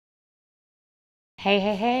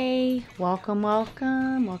Hey, welcome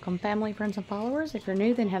family, friends, and followers. If you're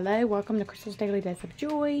new, then hello, welcome to Crystal's Daily Dose of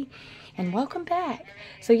Joy, and welcome back.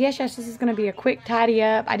 So yes, this is going to be a quick tidy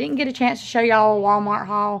up. I didn't get a chance to show y'all a Walmart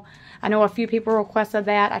haul. I know a few people requested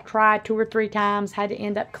that. I tried 2 or 3 times, had to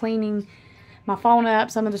end up cleaning my phone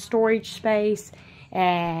up, some of the storage space,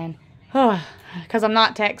 and because I'm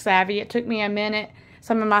not tech savvy, it took me a minute.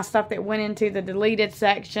 Some of my stuff that went into the deleted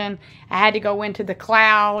section, I had to go into the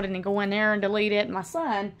cloud and then go in there and delete it. My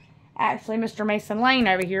son, actually, Mr. Mason Lane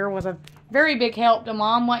over here, was a very big help to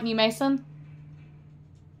Mom, wasn't you, Mason?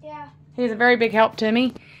 Yeah. He was a very big help to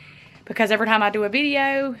me because every time I do a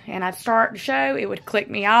video and I'd start the show, it would click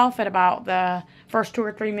me off at about the first 2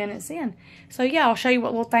 or 3 minutes in. So yeah, I'll show you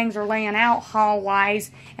what little things are laying out haul-wise,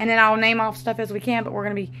 and then I'll name off stuff as we can, but we're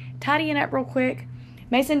going to be tidying up real quick.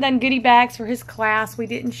 Mason done goodie bags for his class. We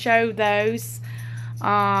didn't show those,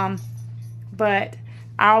 but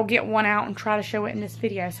I'll get one out and try to show it in this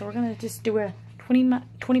video. So we're going to just do a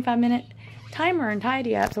 25-minute timer and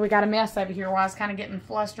tidy up. So we got a mess over here while I was kind of getting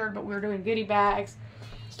flustered, but we were doing goodie bags.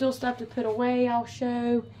 Still stuff to put away, I'll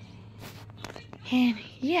show. And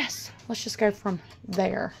yes, let's just go from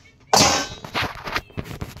there. Okay,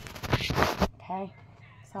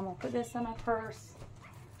 so I'm going to put this in my purse.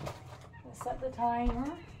 Set the timer.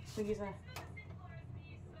 So use a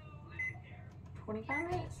 25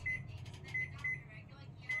 minutes.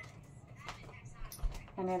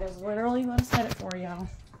 And it is literally going to set it for y'all.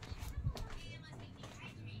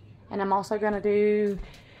 And I'm also going to do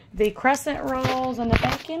the crescent rolls and the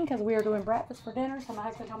bacon because we are doing breakfast for dinner. So my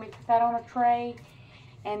husband told me to put that on a tray.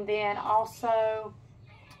 And then also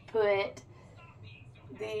put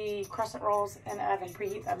the crescent rolls in the oven,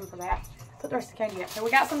 preheat the oven for that. Put the rest of the candy up. So we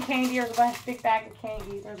got some candy. There's a big bag of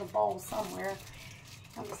candy. There's a bowl somewhere.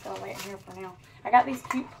 I'm just going to lay it here for now. I got these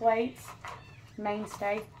cute plates.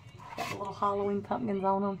 Mainstay. Got the little Halloween pumpkins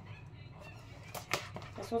on them.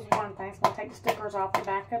 This was one thing. So I'm going to take the stickers off the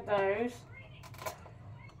back of those.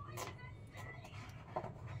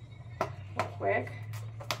 Real quick.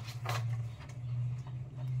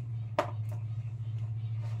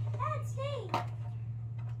 That's me.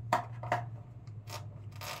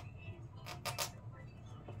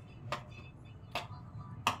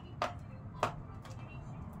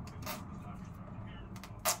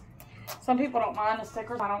 Some people don't mind the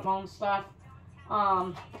stickers. I don't own stuff.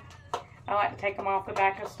 I like to take them off the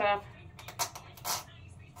back of stuff.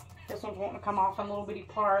 This one's wanting to come off in little bitty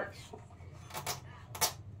parts.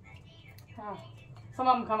 Some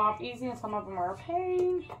of them come off easy and some of them are a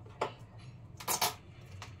pain.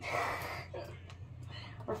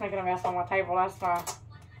 We're making a mess on my table. That's fine.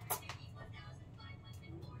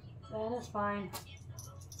 That is fine.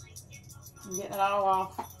 I'm getting it all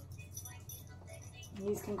off.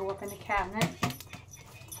 These can go up in the cabinet.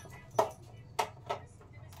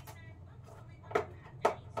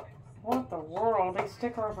 What the world? These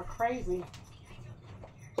stickers are crazy.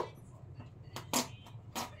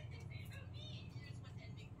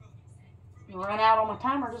 Run out on my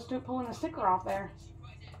timer just pulling the sticker off there.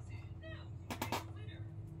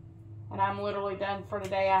 And I'm literally done for the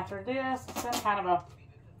day after this. It's been kind of a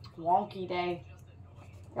wonky day.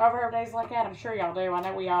 Y'all ever have days like that? I'm sure y'all do. I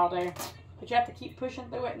know we all do. But you have to keep pushing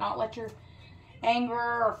through it, not let your anger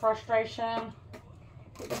or frustration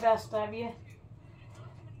get the best of you.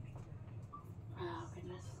 Oh,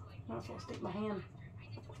 goodness. I'm not supposed to stick my hand.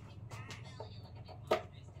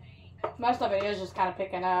 Most of it is just kind of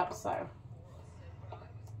picking up, so.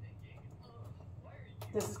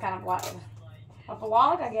 This is kind of like a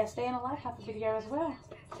vlog, I guess, day in a life type of video as well.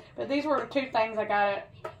 But these were the 2 things I got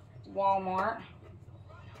at Walmart.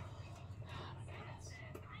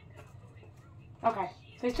 Okay,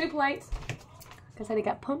 so these 2 plates. Like I said, they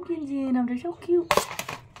got pumpkins in them. They're so cute.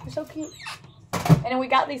 They're so cute. And then we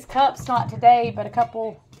got these cups, not today, but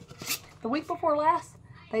the week before last.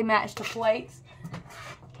 They matched the plates.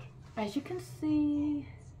 As you can see.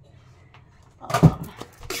 And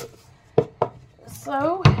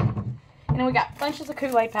then we got bunches of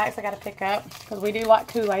Kool-Aid packs I got to pick up. Because we do like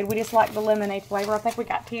Kool-Aid. We just like the lemonade flavor. I think we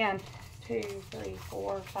got 10. 2, 3,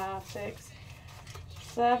 4, 5, 6,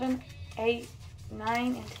 7, 8,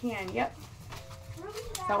 9, and 10. Yep.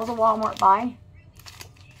 That was a Walmart buy.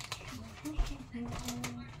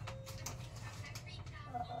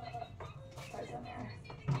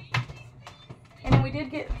 And then we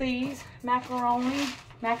did get these macaroni,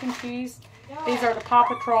 mac and cheese. These are the Paw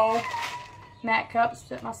Patrol mac cups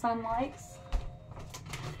that my son likes.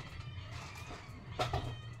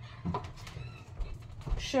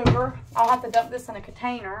 Sugar. I'll have to dump this in a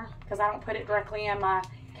container because I don't put it directly in my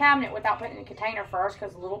cabinet without putting it in a container first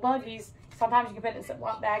because little buggies. Sometimes you can put it in a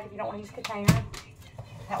Ziploc bag if you don't want to use a container.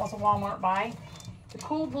 That was a Walmart buy. The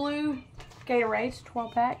Cool Blue Gatorades,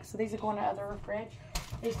 12-pack. So these are going to other fridge.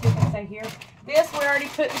 These two can stay here. This, we already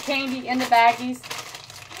put the candy in the baggies.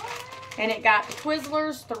 And it got the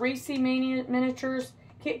Twizzlers, the Reese miniatures,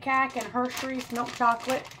 Kit Kat, and Hershey's milk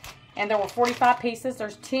chocolate. And there were 45 pieces.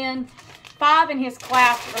 There's 5 in his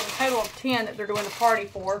class. There's a total of 10 that they're doing the party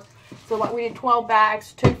for. So like we did 12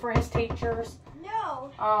 bags, 2 for his teachers.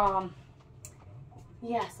 No.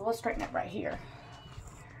 Yeah, so let's straighten it right here.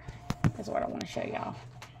 That's what I want to show y'all.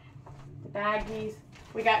 The baggies.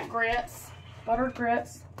 We got grits, buttered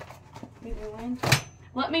grits.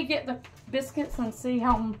 Let me get the biscuits and see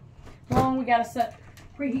how long we got to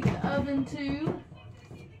preheat the oven to.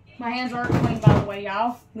 My hands are clean, by the way,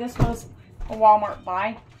 y'all. This was a Walmart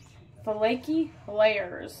buy. Flaky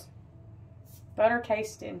layers. Butter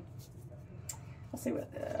tasting. Let's see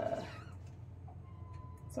what the...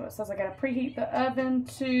 So it says I got to preheat the oven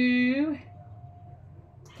to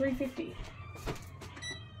 350.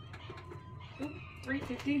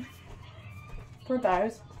 350 for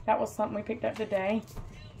those. That was something we picked up today.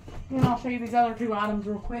 And I'll show you these other 2 items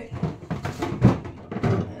real quick.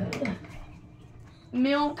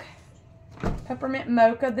 Milk, peppermint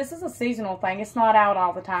mocha. This is a seasonal thing. It's not out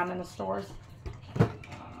all the time in the stores.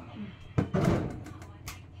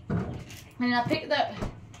 And I picked up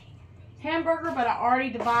hamburger, but I already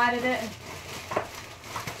divided it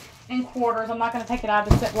in quarters. I'm not going to take it out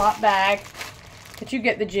of the Ziploc bag, but you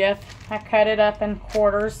get the gist. I cut it up in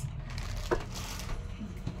quarters.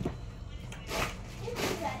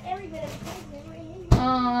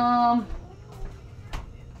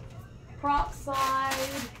 Peroxide.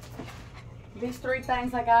 These 3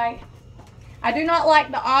 things I got. I do not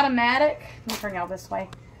like the automatic. Let me turn y'all this way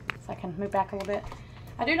so I can move back a little bit.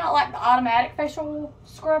 I do not like the automatic facial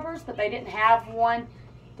scrubbers, but they didn't have one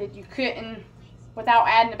that you couldn't without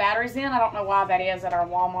adding the batteries in. I don't know why that is at our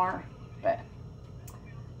Walmart, but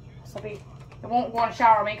so it won't go in the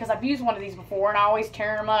shower with me because I've used one of these before and I always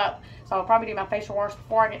tear them up. So I'll probably do my facial wash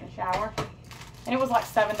before I get in the shower. And it was like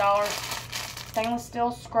 $7. Stainless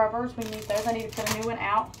steel scrubbers. We need those. I need to put a new one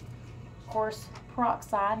out. Of course,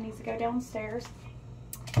 peroxide needs to go downstairs.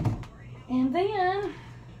 And then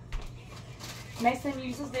Mason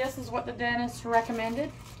uses this, is what the dentist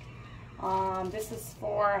recommended. This is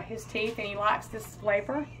for his teeth, and he likes this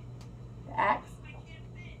flavor, the Axe,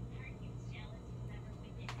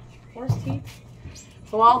 for his teeth.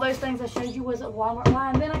 So all those things I showed you was at Walmart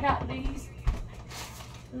line. Then I got these,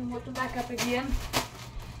 and look them back up again.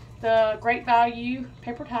 The Great Value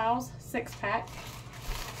paper towels, 6-pack,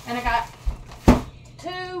 and I got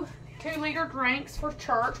 2 2-liter drinks for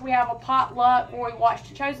church. We have a potluck where we watched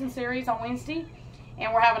the Chosen series on Wednesday,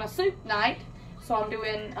 and we're having a soup night. So I'm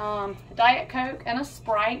doing a Diet Coke and a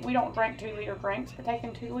Sprite. We don't drink 2-liter drinks, but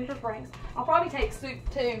taking 2-liter drinks. I'll probably take soup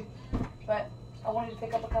too, but I wanted to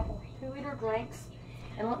pick up a couple 2-liter drinks.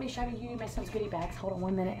 And let me show you Mason's goodie bags. Hold on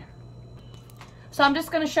 1 minute. So I'm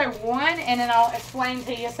just going to show one, and then I'll explain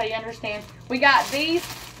to you so you understand. We got these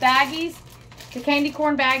baggies, the candy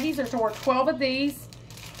corn baggies. There's over 12 of these.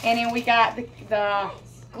 And then we got the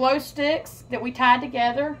glow sticks that we tied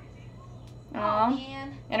together.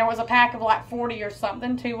 And there was a pack of like 40 or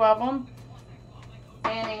something, 2 of them.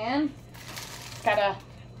 And then it's got a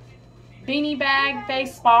beanie bag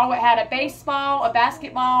baseball. It had a baseball, a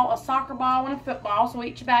basketball, a soccer ball, and a football. So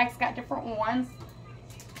each bag's got different ones.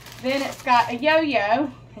 Then it's got a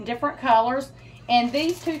yo-yo in different colors. And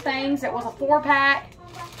these 2 things, it was a 4-pack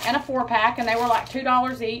and a 4-pack, and they were like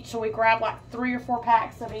 $2 each. So we grabbed like 3 or 4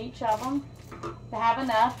 packs of each of them to have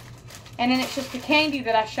enough. And then it's just the candy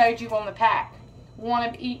that I showed you on the pack. 1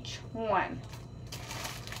 of each one.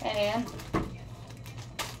 And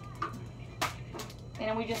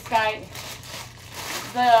then we just got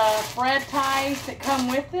the thread ties that come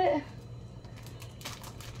with it.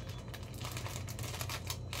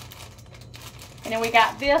 And then we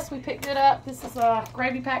got this. We picked it up. This is a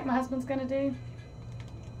gravy pack my husband's going to do.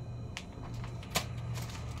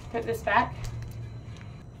 Put this back.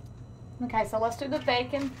 Okay, so let's do the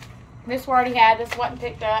bacon. This we already had. This wasn't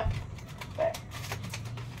picked up. But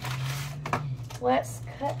let's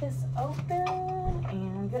cut this open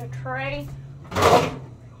and get a tray.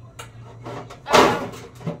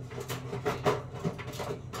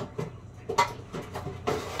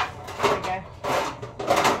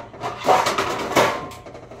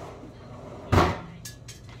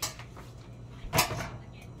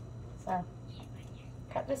 So,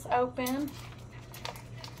 cut this open.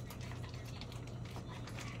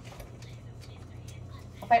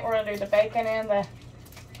 I think we're going to do the bacon and the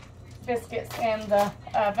biscuits in the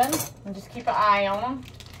oven. And just keep an eye on them.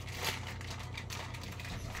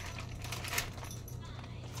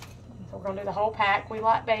 So we're going to do the whole pack. We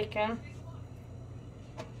like bacon.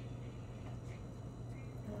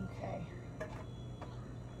 Okay.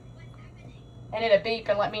 And it'll beep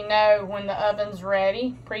and let me know when the oven's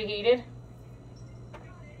ready, preheated.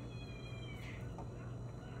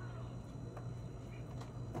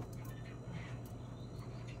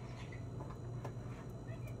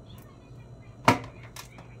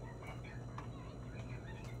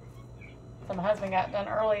 So my husband got done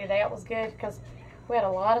early today. It was good because we had a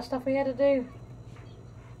lot of stuff we had to do.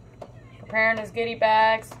 Preparing his goodie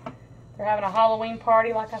bags. They're having a Halloween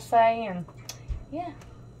party, like I say, and yeah.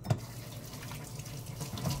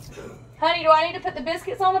 Honey, do I need to put the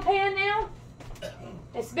biscuits on the pan now?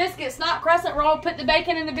 It's biscuits, not crescent roll. Put the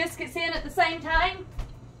bacon and the biscuits in at the same time?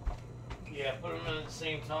 Yeah, put them in at the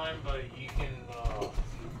same time, but you can,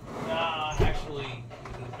 actually,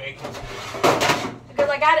 the bacon's good. Because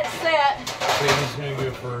I got it set. Bacon's gonna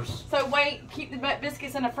go first. So wait, keep the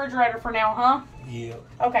biscuits in the refrigerator for now, huh? Yeah.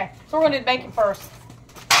 Okay, so we're gonna do the bacon first.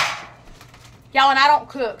 Y'all, and I don't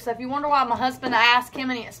cook, so if you wonder why my husband, I ask him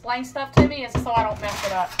and he explains stuff to me, it's so I don't mess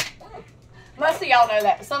it up. Most of y'all know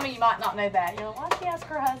that, but some of you might not know that. You're like, why'd she ask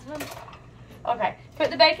her husband? Okay, put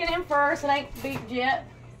the bacon in first. It ain't beeped yet.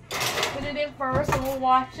 Put it in first and we'll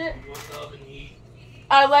watch it. You want the oven heat?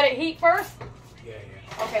 Let it heat first? Yeah.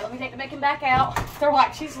 Okay, let me take the bacon back out. They're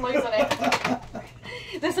like, she's losing it.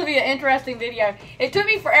 This will be an interesting video. It took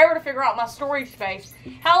me forever to figure out my storage space.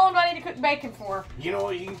 How long do I need to cook bacon for? You know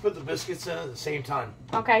what? You can put the biscuits in at the same time.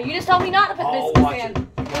 Okay, you just told me not to put I'll biscuits watch in.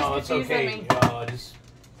 it. No, it's okay. Just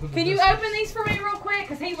put the Can you biscuits. open these for me real quick?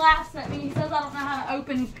 Because he laughs at me. He says I don't know how to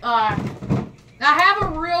open. I have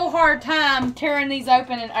a real hard time tearing these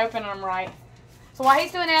open and opening them right. So while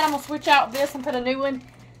he's doing that, I'm going to switch out this and put a new one.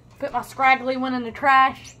 Put my scraggly one in the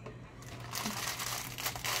trash.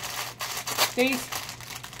 These.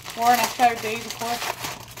 Lauren, I showed these, of course.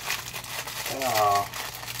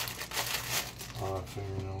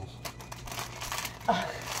 Fingernails.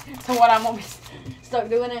 So what, I'm going to be stuck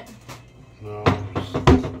doing it? No,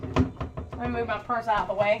 Let me move my purse out of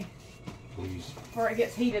the way please. before it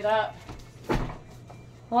gets heated up.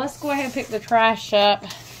 Well, let's go ahead and pick the trash up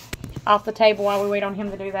off the table while we wait on him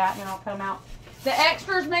to do that, and then I'll put them out. The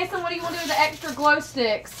extras, Mason, what do you want to do with the extra glow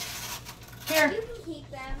sticks? Here. You can keep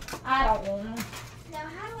them. I don't want them. Now,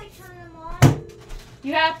 how do I turn them on?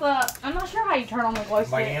 You have to, I'm not sure how you turn on the glow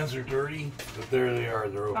sticks. My hands are dirty, but there they are.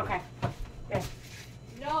 They're open. Okay. Good.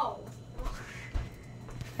 No.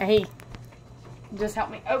 Hey, just help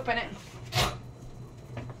me open it.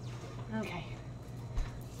 Okay.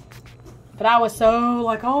 But I was so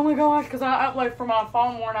like, oh my gosh, because I upload from my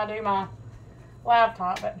phone more than I do my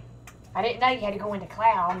laptop. But I didn't know you had to go into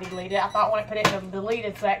cloud and delete it. I thought when I put it in the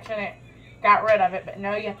deleted section, it got rid of it. But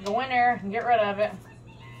no, you have to go in there and get rid of it.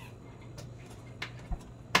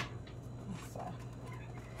 So,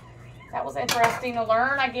 that was interesting to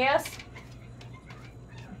learn, I guess.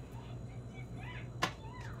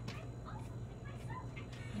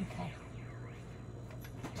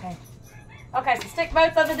 Okay, so stick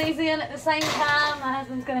both of these in at the same time. My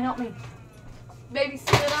husband's going to help me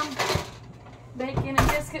babysit them. Bacon and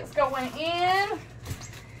biscuits going in.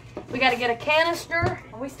 We got to get a canister.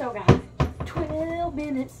 And we still got 12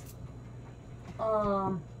 minutes.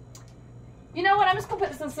 You know what? I'm just going to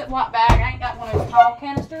put this in a Ziploc bag. I ain't got one of those tall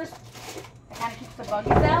canisters. It kind of keeps the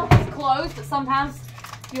buggies out. It's closed, but sometimes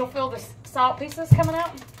you'll feel the salt pieces coming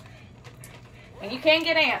out. And you can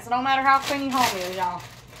get ants. It don't matter how clean your home is, y'all.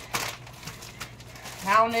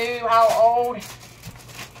 How new, how old. You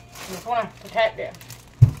just want to protect it.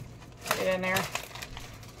 Put it in there.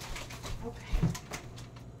 Okay.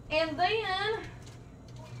 And then,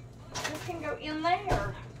 this can go in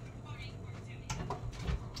there.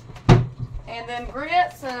 And then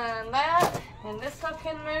grits and that. And this stuff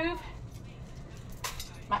can move.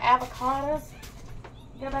 My avocados.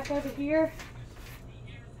 Go back over here.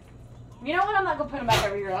 You know what? I'm not going to put them back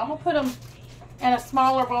over here. I'm going to put them in a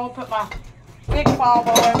smaller bowl. Put my big ball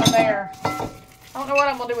bowl over there. I don't know what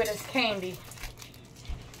I'm going to do with this candy.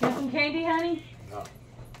 You want some candy, honey? No.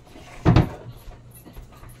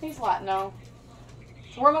 He's like, no.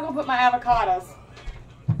 So where am I going to put my avocados?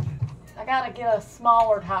 I got to get a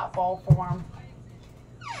smaller type bowl for them.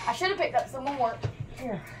 I should have picked up some more.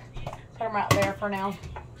 Here. Put them right there for now.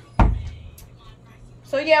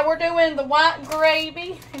 So yeah, we're doing the white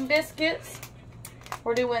gravy and biscuits.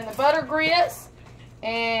 We're doing the butter grits.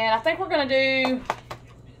 And I think we're gonna do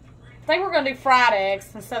fried eggs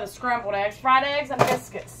instead of scrambled eggs. Fried eggs and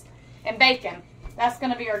biscuits and bacon. That's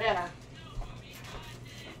gonna be our dinner.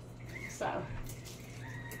 So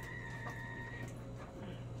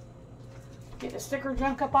get the sticker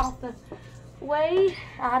junk up off the way,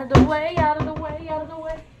 out of the way, out of the way, out of the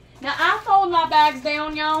way. Now I fold my bags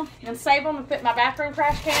down, y'all, and save them and put in my bathroom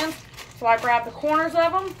trash cans. So I grab the corners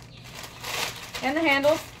of them and the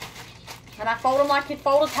handles, and I fold them like you'd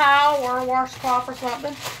fold a towel or a washcloth or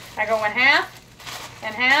something. I go in half,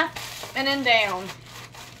 and then down.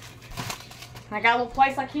 And I got a little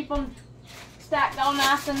place I keep them stacked all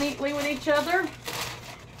nice and neatly with each other.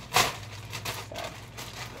 So,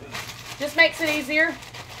 just makes it easier.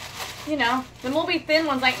 You know, the little bit thin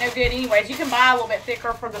ones ain't no good anyways. You can buy a little bit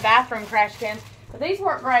thicker for the bathroom trash cans. But these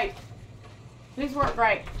work great. These work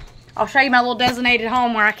great. I'll show you my little designated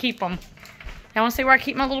home where I keep them. Y'all want to see where I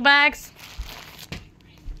keep my little bags?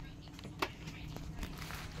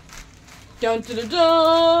 Dun da da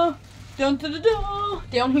da. Dun da da da.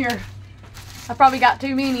 Down here. I probably got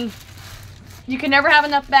too many. You can never have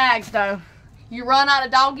enough bags though. You run out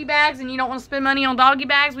of doggy bags and you don't want to spend money on doggy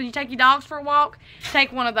bags when you take your dogs for a walk,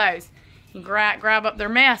 take one of those. You grab up their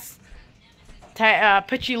mess,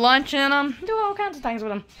 put your lunch in them, do all kinds of things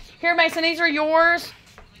with them. Here, Mason, these are yours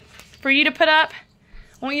for you to put up.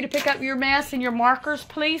 I want you to pick up your mess and your markers,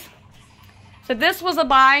 please. So this was a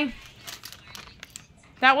buy.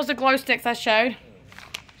 That was the glow sticks I showed.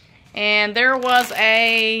 And there was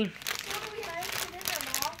a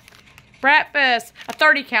breakfast, a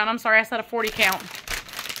 30 count. I'm sorry, I said a 40 count.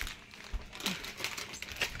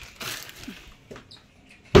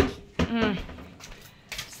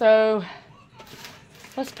 So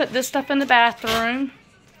let's put this stuff in the bathroom,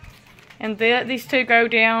 and these two go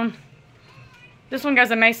down. This one goes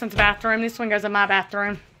in Mason's bathroom. This one goes in my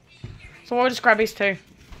bathroom. So we'll just grab these two.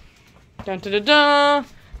 Dun da da da,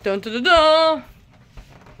 dun da da da.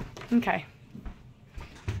 Okay.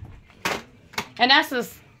 And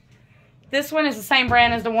that's this one is the same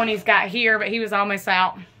brand as the one he's got here, but he was almost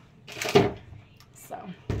out. So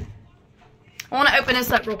I want to open this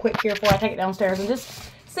up real quick here before I take it downstairs and just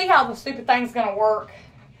see how the stupid thing's gonna work.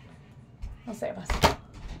 Let's see if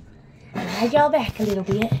I slide y'all back a little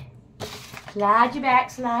bit. Slide you back,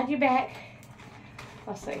 slide you back.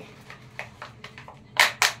 Let's see.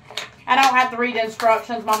 I don't have to read the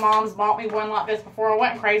instructions. My mom's bought me one like this before. I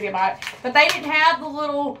wasn't crazy about it. But they didn't have the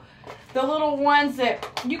little ones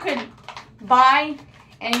that you could buy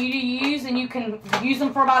and you use, and you can use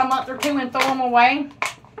them for about a month or two and throw them away.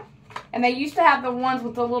 And they used to have the ones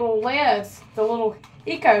with the little lids, the little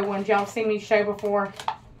eco ones y'all seen me show before.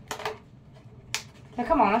 Now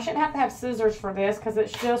come on, I shouldn't have to have scissors for this because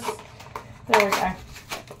it's just, there we go.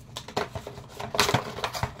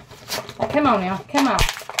 Now, come on now, come on.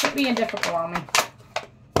 Quit being difficult on me.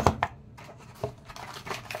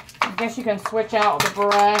 I guess you can switch out the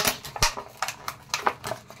brush.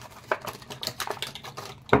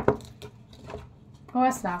 Oh,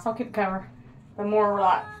 that's nice. I'll keep it covered. The more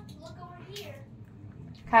like Look over here.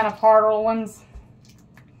 kind of harder ones.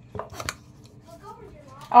 Look over here,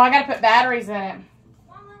 Mom. Oh, I gotta put batteries in it.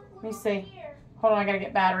 Mom, look Let me over see. here. Hold on, I gotta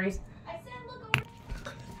get batteries. I said look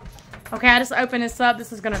over. Okay, I just opened this up.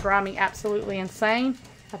 This is gonna drive me absolutely insane.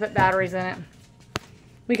 I put batteries in it.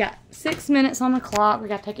 We got 6 minutes on the clock. We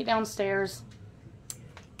gotta take it downstairs.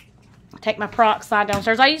 Take my peroxide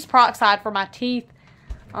downstairs. I use peroxide for my teeth.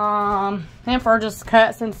 And for just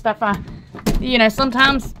cuts and stuff. You know,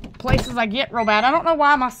 sometimes places I get real bad. I don't know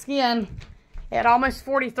why my skin at almost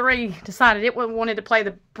 43 decided it wanted to play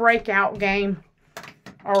the breakout game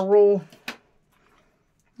or rule.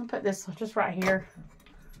 I'll put this just right here.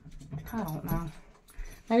 I don't know.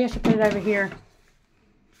 Maybe I should put it over here.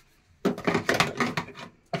 Put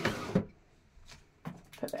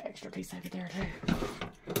the extra piece over there too.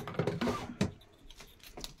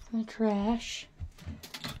 The trash.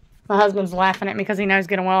 My husband's laughing at me because he knows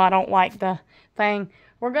good and well I don't like the thing.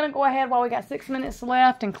 We're going to go ahead while we got 6 minutes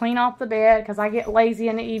left and clean off the bed because I get lazy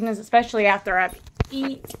in the evenings, especially after I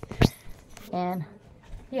eat. And,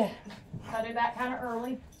 yeah, I do that kind of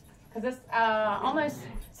early because it's almost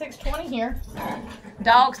 6:20 here.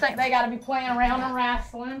 Dogs think they got to be playing around and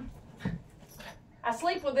wrestling. I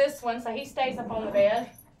sleep with this one, so he stays up on the bed.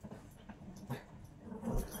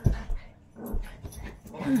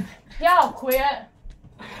 Y'all quit.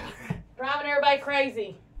 Driving everybody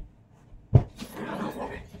crazy.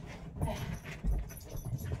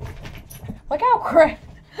 Look how crazy.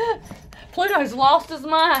 Pluto's lost his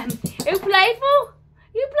mind. You playful?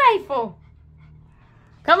 You playful?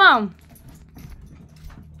 Come on.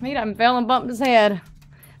 He done fell and bumped his head.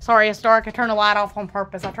 Sorry, it's dark. I turn the light off on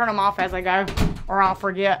purpose. I turn them off as I go, or I'll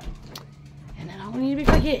forget. And then I don't need to be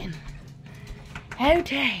forgetting.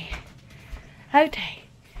 Okay. Okay.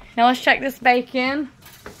 Now let's check this bacon.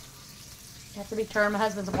 You have to be turned. My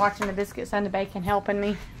husband's watching the biscuits and the bacon, helping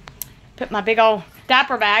me. Put my big old,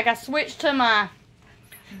 diaper bag. I switched to my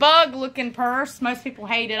bug looking purse. Most people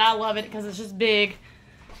hate it. I love it because it's just big.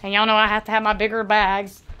 And y'all know I have to have my bigger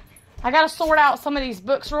bags. I got to sort out some of these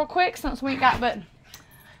books real quick since we ain't got but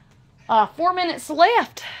 4 minutes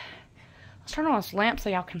left. Let's turn on this lamp so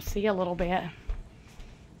y'all can see a little bit.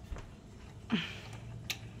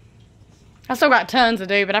 I still got tons to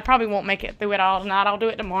do, but I probably won't make it through it all tonight. I'll do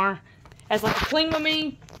it tomorrow. As like a clean with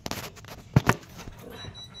me.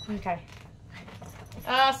 Okay.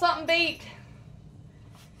 Something beat.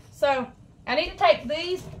 So, I need to take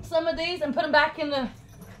some of these, and put them back in the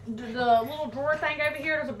little drawer thing over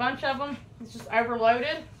here. There's a bunch of them. It's just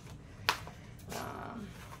overloaded.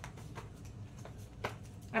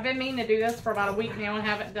 I've been meaning to do this for about a week now and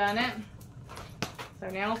haven't done it. So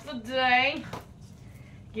now's the day.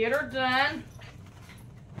 Get her done.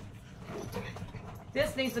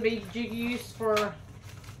 This needs to be used for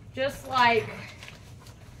just like,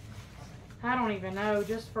 I don't even know,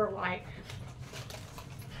 just for like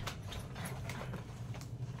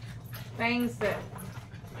things that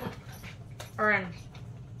are in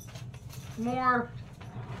more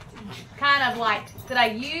kind of like that I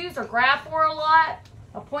use or grab for a lot.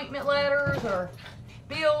 Appointment letters or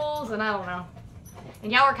bills, and I don't know.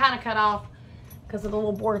 And y'all are kind of cut off because of the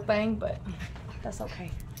little board thing, but that's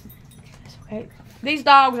okay. That's okay. These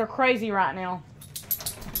dogs are crazy right now.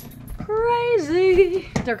 Crazy.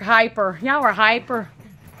 They're hyper. Y'all are hyper.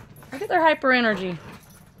 Look at their hyper energy.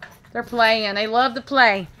 They're playing. They love to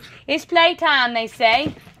play. It's playtime, they say.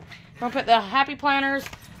 I'm going to put the happy planners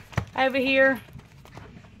over here.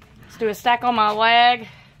 Let's do a stack on my leg.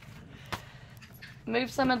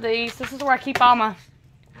 Move some of these. This is where I keep all my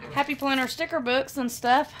happy planner sticker books and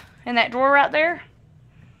stuff. In that drawer right there.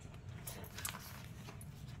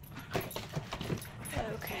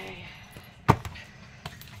 Okay.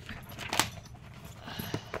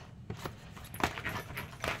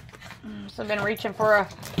 So I've been reaching for a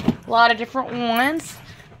lot of different ones.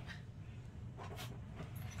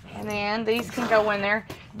 And then these can go in there.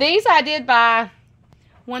 These I did buy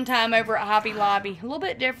one time over at Hobby Lobby. A little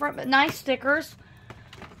bit different, but nice stickers.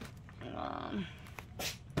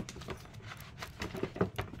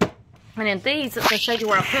 And then these, I showed you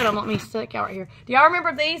where I put them. Let me stick out right here. Do y'all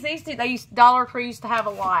remember these? Dollar Tree used to have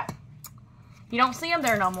a lot. You don't see them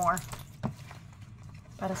there no more.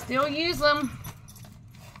 But I still use them.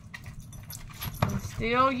 I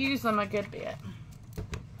still use them a good bit.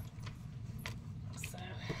 So,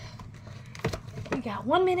 we got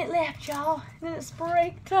 1 minute left, y'all. Then it's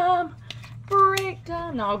break time. Break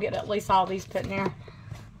time. No, I'll get at least all these put in there.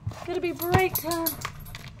 It's gonna be break time.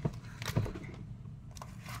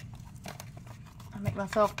 Make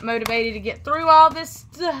myself motivated to get through all this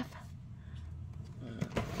stuff.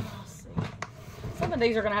 Let's see. Some of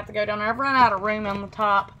these are going to have to go down there. I've run out of room on the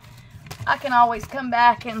top. I can always come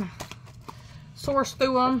back and source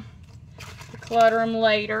through them, declutter them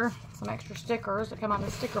later. Some extra stickers that come out of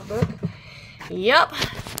the sticker book. Yep.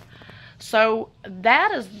 So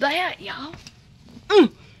that is that, y'all.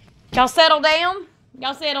 Y'all settle down?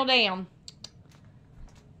 Y'all settle down.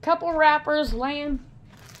 Couple wrappers laying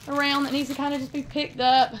around that needs to kind of just be picked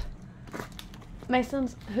up.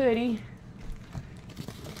 Mason's hoodie.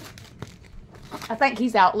 I think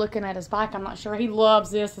he's out looking at his bike. I'm not sure. He loves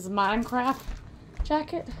this. His Minecraft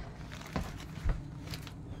jacket.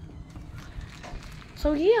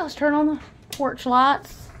 So yeah, let's turn on the porch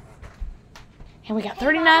lights. And we got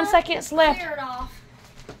 39 seconds left. Clear it off.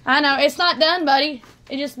 I know. It's not done, buddy.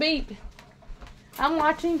 It just beeped. I'm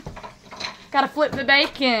watching. Gotta flip the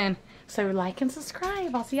bacon. So like and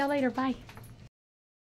subscribe. I'll see y'all later. Bye.